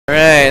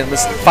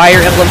this Fire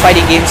Emblem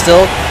fighting game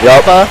still.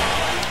 Yep.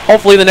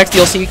 Hopefully the next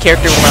DLC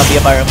character will not be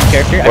a Fire Emblem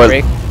character. I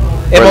pray.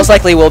 It most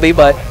likely will be,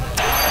 but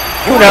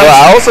who knows?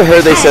 Well, I also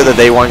heard they said that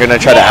they weren't going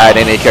to try to add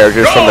any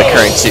characters from the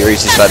current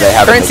series that they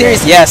have. Current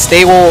series, yes,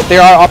 they will.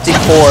 They are opting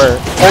for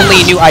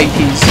only new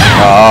IPs.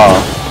 Oh,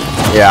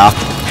 yeah.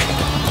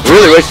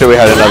 Really wish that we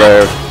had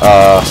another,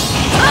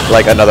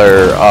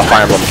 another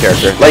Fire Emblem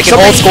character, like an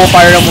old school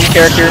Fire Emblem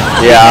character.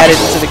 Yeah. Added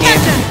into the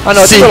game. Oh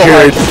no, it's a little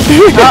hard.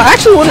 I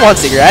actually wouldn't want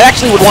Sigurd. I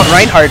actually would want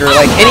Reinhardt or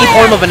like any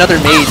form of another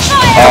mage.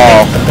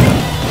 Oh.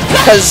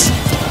 Because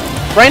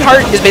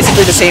Reinhardt is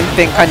basically the same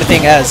kind of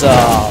thing as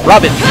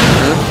Robin,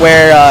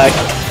 where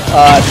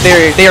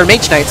they are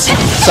mage knights,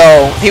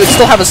 so he would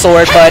still have a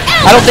sword, but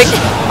I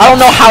don't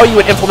know how you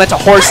would implement a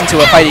horse into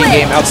a fighting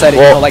game outside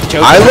of like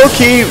JustJoe. I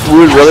low-key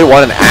would really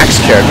want an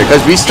axe character because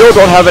we still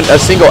don't have a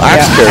single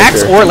axe character.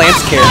 Axe or lance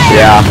character.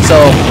 Yeah.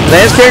 So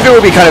lance character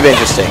would be kind of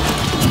interesting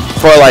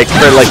for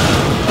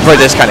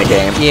this kind of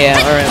game. Yeah.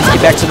 All right. Let's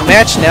get back to the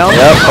match now.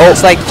 Yep. Oh.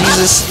 It's like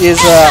Jesus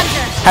is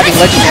having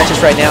legend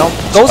matches right now.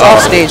 Goes off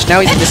stage.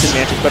 Now he's at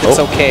disadvantage, but it's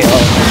okay.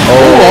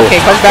 Oh,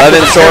 okay. Comes back.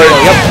 Levin Sword.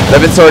 Yep.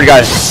 Levin Sword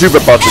got super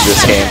buffed in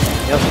this game.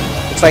 Yep.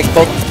 It's like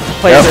both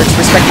players are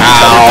respecting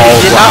each other.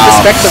 He did not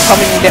respect the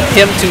coming at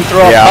him to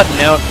throw a button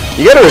out.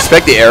 You gotta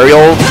respect the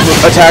aerial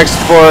attacks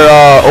for.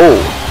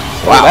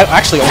 Wow. That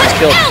actually almost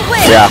killed.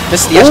 Yeah.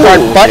 This is the edge guard,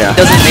 but he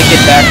doesn't make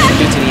it back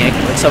due to the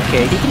ankle. It's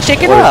okay. He can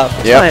shake it up.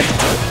 It's fine.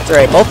 It's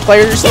alright. Both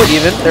players are still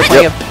even. They're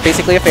playing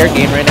basically a fair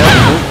game right now.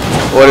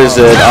 What is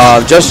it?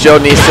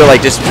 JustJoe needs to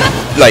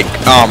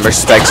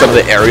respect some of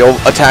the aerial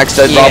attacks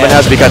that Robin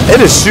has because it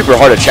is super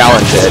hard to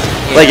challenge it.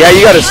 Like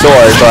you got a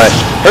sword, but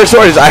her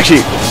sword is actually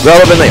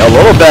relevantly a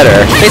little better.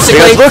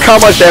 Basically, look how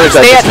much damage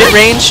that does. Stay at mid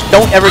range.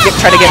 Don't ever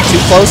try to get too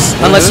close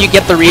unless you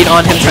get the read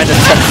on him trying to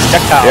set the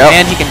projectile,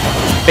 and he can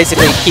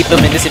basically keep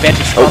them in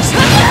disadvantage.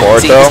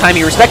 See, this time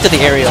he respected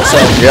the aerial, so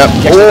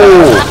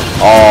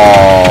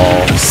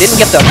didn't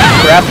get the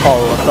grab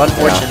follow up.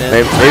 Unfortunate.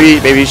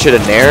 Maybe he should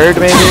have nared.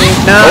 Maybe.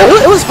 No,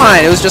 it was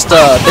fine. It was just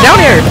the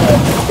down air.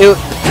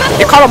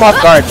 It caught him off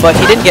guard, but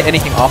he didn't get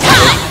anything off of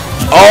it.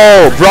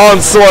 Oh,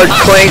 Bronze Sword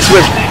clanks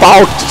with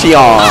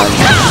Falchion.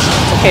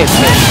 Okay, it's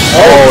good.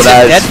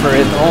 That's dead for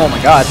it. Oh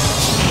my god.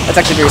 That's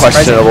actually very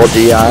questionable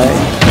surprising. DI.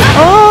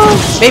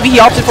 Maybe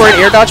he opted for an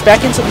air dodge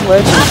back into the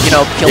ledge and,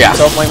 killed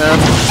himself like that.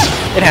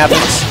 It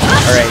happens.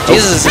 Alright,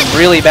 Jesus is in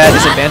really bad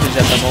disadvantage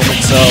at the moment,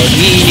 so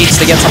he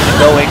needs to get something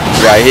going.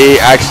 Yeah,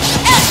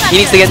 he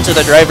needs to get into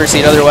the driver's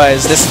seat,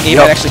 otherwise this game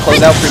might actually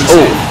close out pretty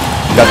soon.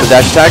 Got the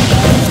dash attack.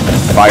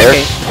 Fire.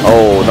 Okay.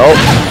 Oh, no.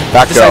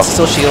 Back Decides to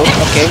still shield.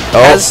 Okay.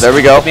 There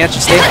we go.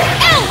 Managed to stay.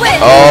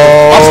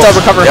 Opts to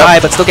recover high,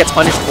 but still gets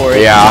punished for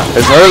it. Yeah,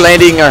 because her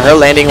landing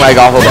leg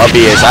off of up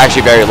B is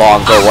actually very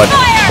long for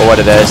what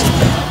it is.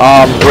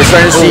 We're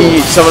starting to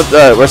see some of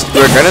the we're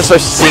going to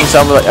start seeing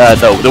some of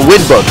the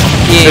win book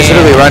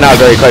specifically run out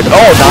very quick.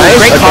 Oh, nice.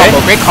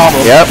 Great combo.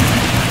 Yep.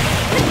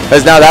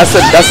 Because now that's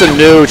the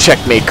new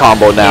checkmate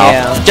combo now.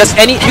 Yeah.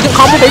 You can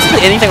combo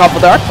basically anything off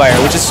of the Arcfire,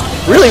 which is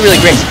really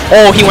great.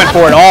 Oh, he went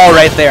for it all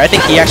right there. I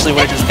think he actually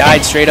would have just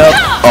died straight up.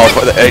 Oh,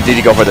 did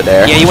he go for the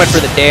dare? Yeah, he went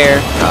for the dare.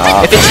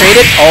 If it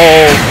traded,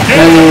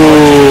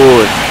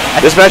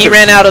 he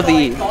ran out of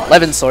the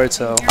Levin sword,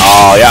 so.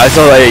 Oh yeah,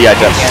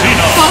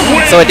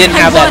 definitely. So it didn't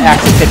have that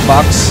active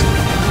hitbox.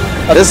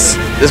 This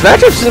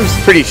matchup seems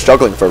pretty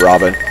struggling for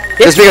Robin.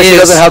 Just because he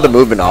doesn't have the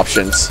movement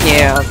options.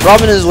 Yeah,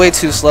 Robin is way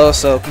too slow,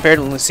 so compared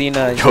to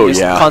Lucina, you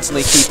just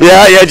constantly keep...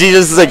 Yeah,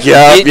 Jesus is like,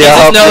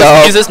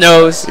 Jesus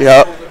knows.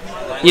 Yep.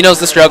 He knows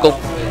the struggle.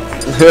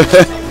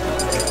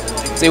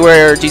 See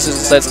where Jesus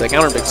decides to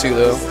counter pick too,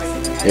 though.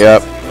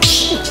 Yep.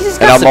 Jesus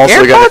got some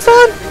AirPods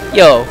on?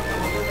 Yo.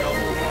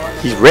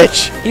 He's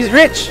rich. He's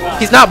rich.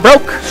 He's not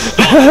broke.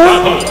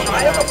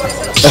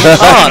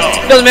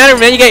 Doesn't matter,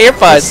 man. You got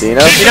AirPods. You're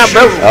not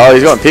broke. Oh,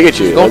 he's going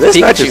Pikachu. This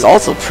match is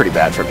also pretty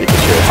bad for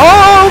Pikachu.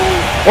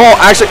 Well,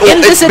 actually,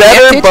 it's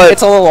better, but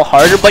it's a little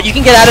harder. But you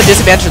can get out of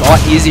disadvantage a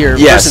lot easier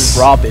versus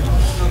Robin.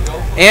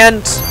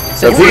 And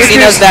since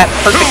Lucina has that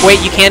perfect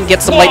weight, you can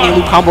get some lightning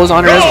loop combos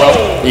on her as well.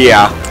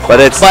 Yeah, but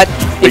if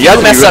you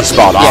mess up,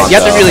 spot on. You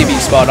have to really be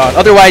spot on.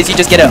 Otherwise, you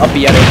just get an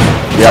uppy out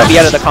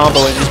of the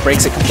combo and just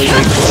breaks it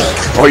completely.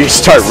 Or you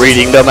start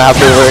reading them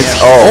afterwards.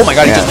 Oh my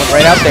god, he just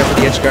went right out there for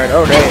the edge guard.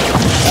 Oh, right.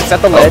 It's at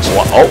the ledge.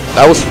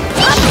 That was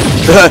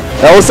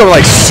that was some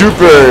like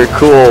super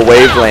cool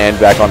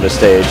waveland back on the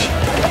stage.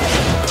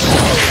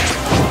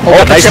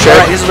 Nice trip.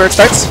 Right, this is where it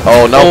starts.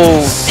 Oh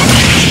no.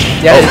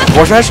 Yeah.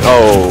 More smash.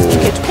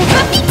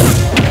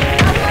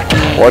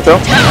 Ortho.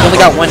 Only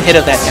got one hit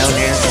of that down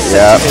here.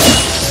 Yeah.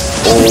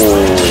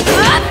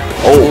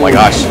 Oh my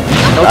gosh.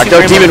 Back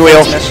to Demon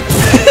Wheel.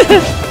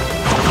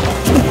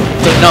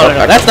 No,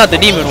 that's not the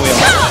Demon Wheel.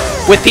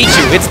 With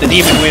Pichu, it's the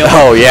Demon Wheel.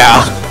 Oh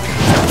yeah.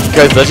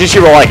 Because doesn't she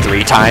roll like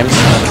 3 times?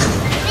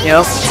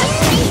 Yep.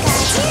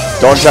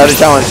 Don't try to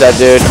challenge that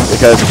dude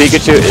because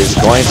Pikachu is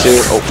going to.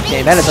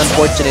 Okay, that is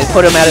unfortunate.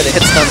 Put him out of the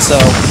hit stun,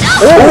 so.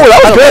 Oh, that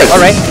was good.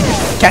 All right.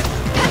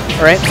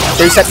 Alright,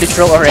 30 set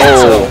neutral. Alright,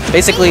 so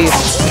basically,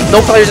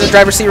 no players in the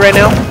driver's seat right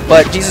now,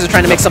 but Jesus is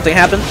trying to make something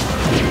happen.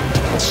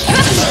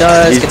 He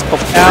does, gets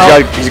poked out.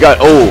 He's got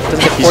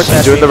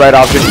he's doing the right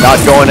option, not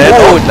going in.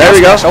 Oh, there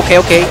we go. Okay,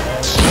 okay.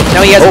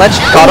 Now he has ledge.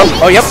 Caught him.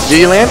 Oh, yep.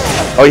 Did he land?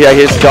 Oh, yeah,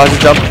 he's dodge and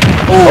jump.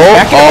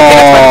 Back in.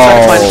 Okay,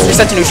 that's fine.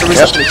 Reset to neutral,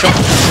 reset to neutral.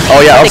 Oh,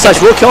 yeah, up smash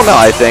will kill now,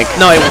 I think.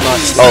 No, it will not.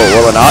 Oh,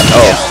 will it not?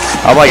 Oh.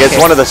 Yeah. I'm like, it's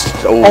one of the...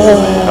 Oh,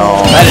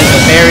 no. That is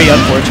very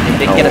unfortunate.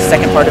 They get a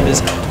second part of his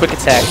quick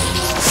attack.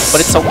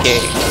 But it's okay.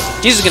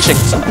 Jesus can shake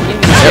this off. He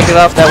can shake it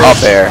off that way. Up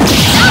there.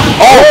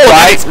 Oh,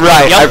 right.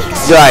 Yep.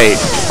 Right.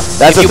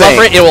 That's if you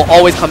buffer it, it will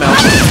always come out.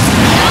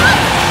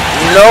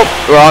 Nope.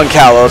 Wrong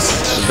Kalos.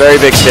 Very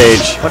big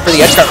stage. Went for the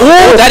edge guard.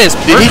 Ooh, that is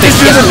perfect. Did he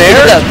just do the nair?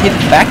 He did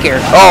the back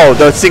air. Oh,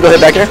 the single hit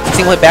back air?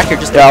 Single hit back air.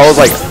 Just yeah, I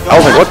was like,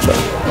 what the?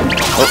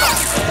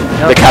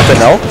 No. The Captain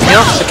L?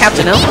 No, the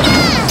Captain L.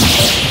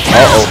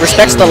 Uh-oh.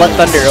 Respects the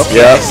thunder.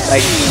 Okay. Yeah.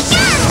 Like,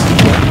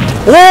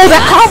 whoa,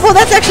 that combo,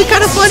 that's actually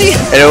kind of funny.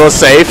 And it was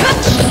safe.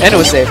 And it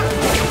was safe.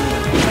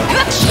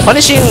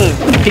 Punishing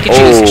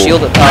Pikachu's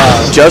shield.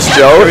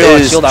 JustJoe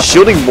is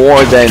shielding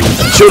more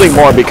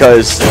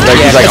because like,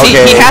 he's like,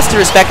 okay. He has to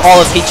respect all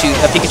of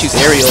Pikachu's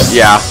aerials.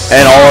 Yeah,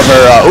 and all of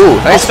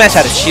her. Nice. Smash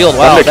had a shield.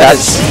 Wow, that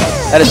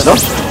is enough.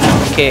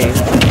 Okay.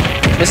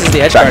 This is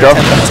the edge guard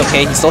attempt, but it's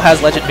okay. He still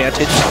has ledge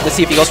advantage. Let's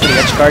see if he goes for the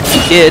edge guard.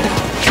 He did.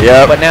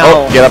 Yeah. But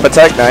now. Get up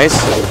attack. Nice.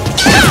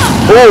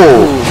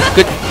 Ooh.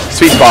 Good.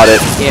 Sweet spotted.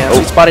 Yeah,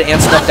 sweet spotted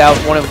and snuffed out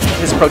one of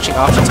his approaching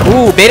options.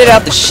 Ooh, baited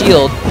out the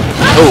shield.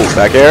 Oh,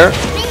 back air.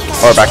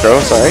 Or back throw,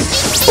 sorry.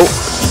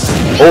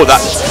 Oh, that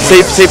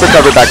safe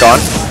recovery back on.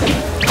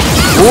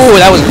 Ooh,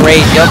 that was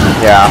great. Yep.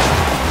 Yeah.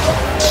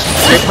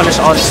 Great punish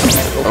on.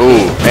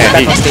 Ooh, man,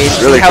 back on stage.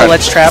 Really how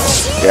ledge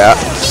traps. Yeah.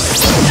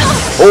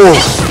 Oh.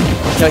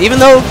 You know, even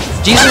though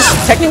Jesus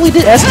technically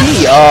did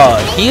SD,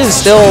 he is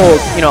still,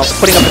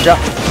 putting up a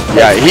job.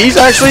 Yeah, he's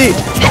actually,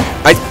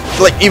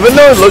 even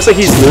though it looks like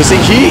he's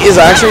losing, he is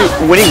actually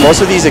winning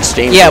most of these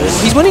exchanges. Yeah,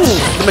 he's winning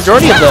the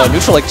majority of the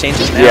neutral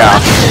exchanges now. Yeah.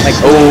 Like,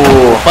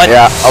 but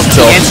yeah, up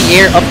tilt.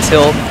 Anti-air, up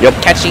tilt. Yep.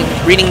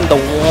 Reading the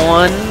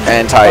one.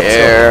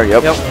 Anti-air,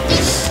 yep. Yeah,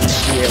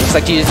 looks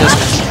like Jesus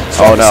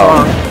just. Oh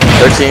no.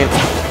 13.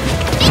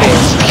 Okay.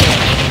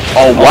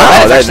 Oh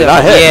wow, that did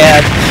not hit.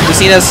 Yeah,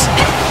 Lucina's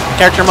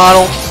character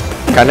model.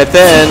 Kind of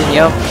thin.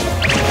 Yep.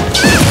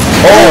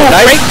 Oh,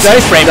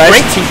 nice frame.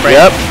 Great team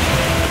frame. Yep.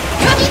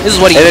 This is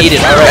what he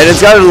needed. All right. And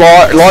it's got a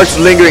large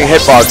lingering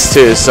hitbox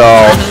too, so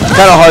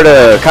kind of hard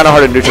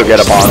to neutral get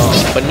up on.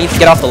 But needs to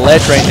get off the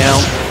ledge right now.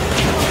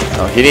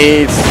 He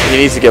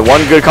needs to get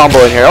one good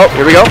combo in here. Oh,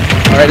 here we go.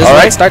 All right, this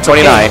is start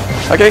 29.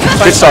 Okay,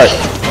 good start.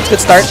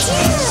 Good start.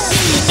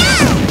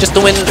 Just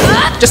to win.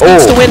 Just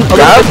needs to win a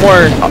little bit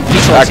more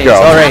neutral exchanges.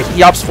 All right,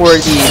 he opts for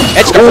the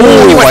edge guard.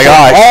 Oh my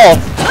gosh.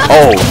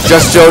 Oh,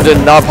 JustJoe did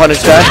not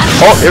punish that.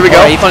 Oh, here we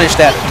go. He punished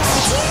that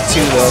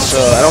too, though. So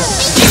I don't.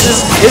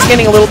 Jesus is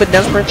getting a little bit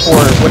desperate for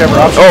whatever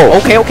option. Oh,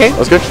 okay.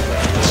 That's good.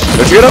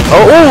 Let's get up.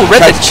 Oh,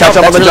 red catch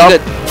up on the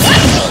jump.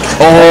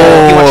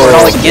 Oh, he went for it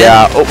all again.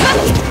 Yeah. Oh,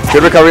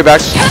 good recovery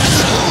back.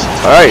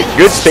 All right,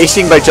 good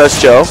spacing by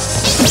JustJoe.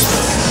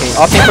 Okay,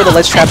 opting for the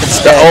ledge trap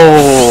instead.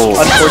 Oh,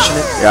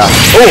 unfortunate. Yeah.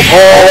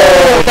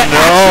 Oh,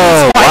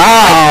 no!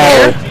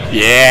 Wow.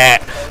 Yeah.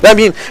 I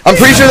mean, I'm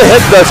pretty sure the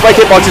spike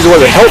hitboxes were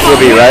the health will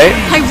be, right?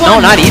 No,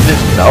 not even.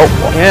 No.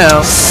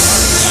 Yeah.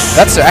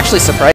 That's actually surprising.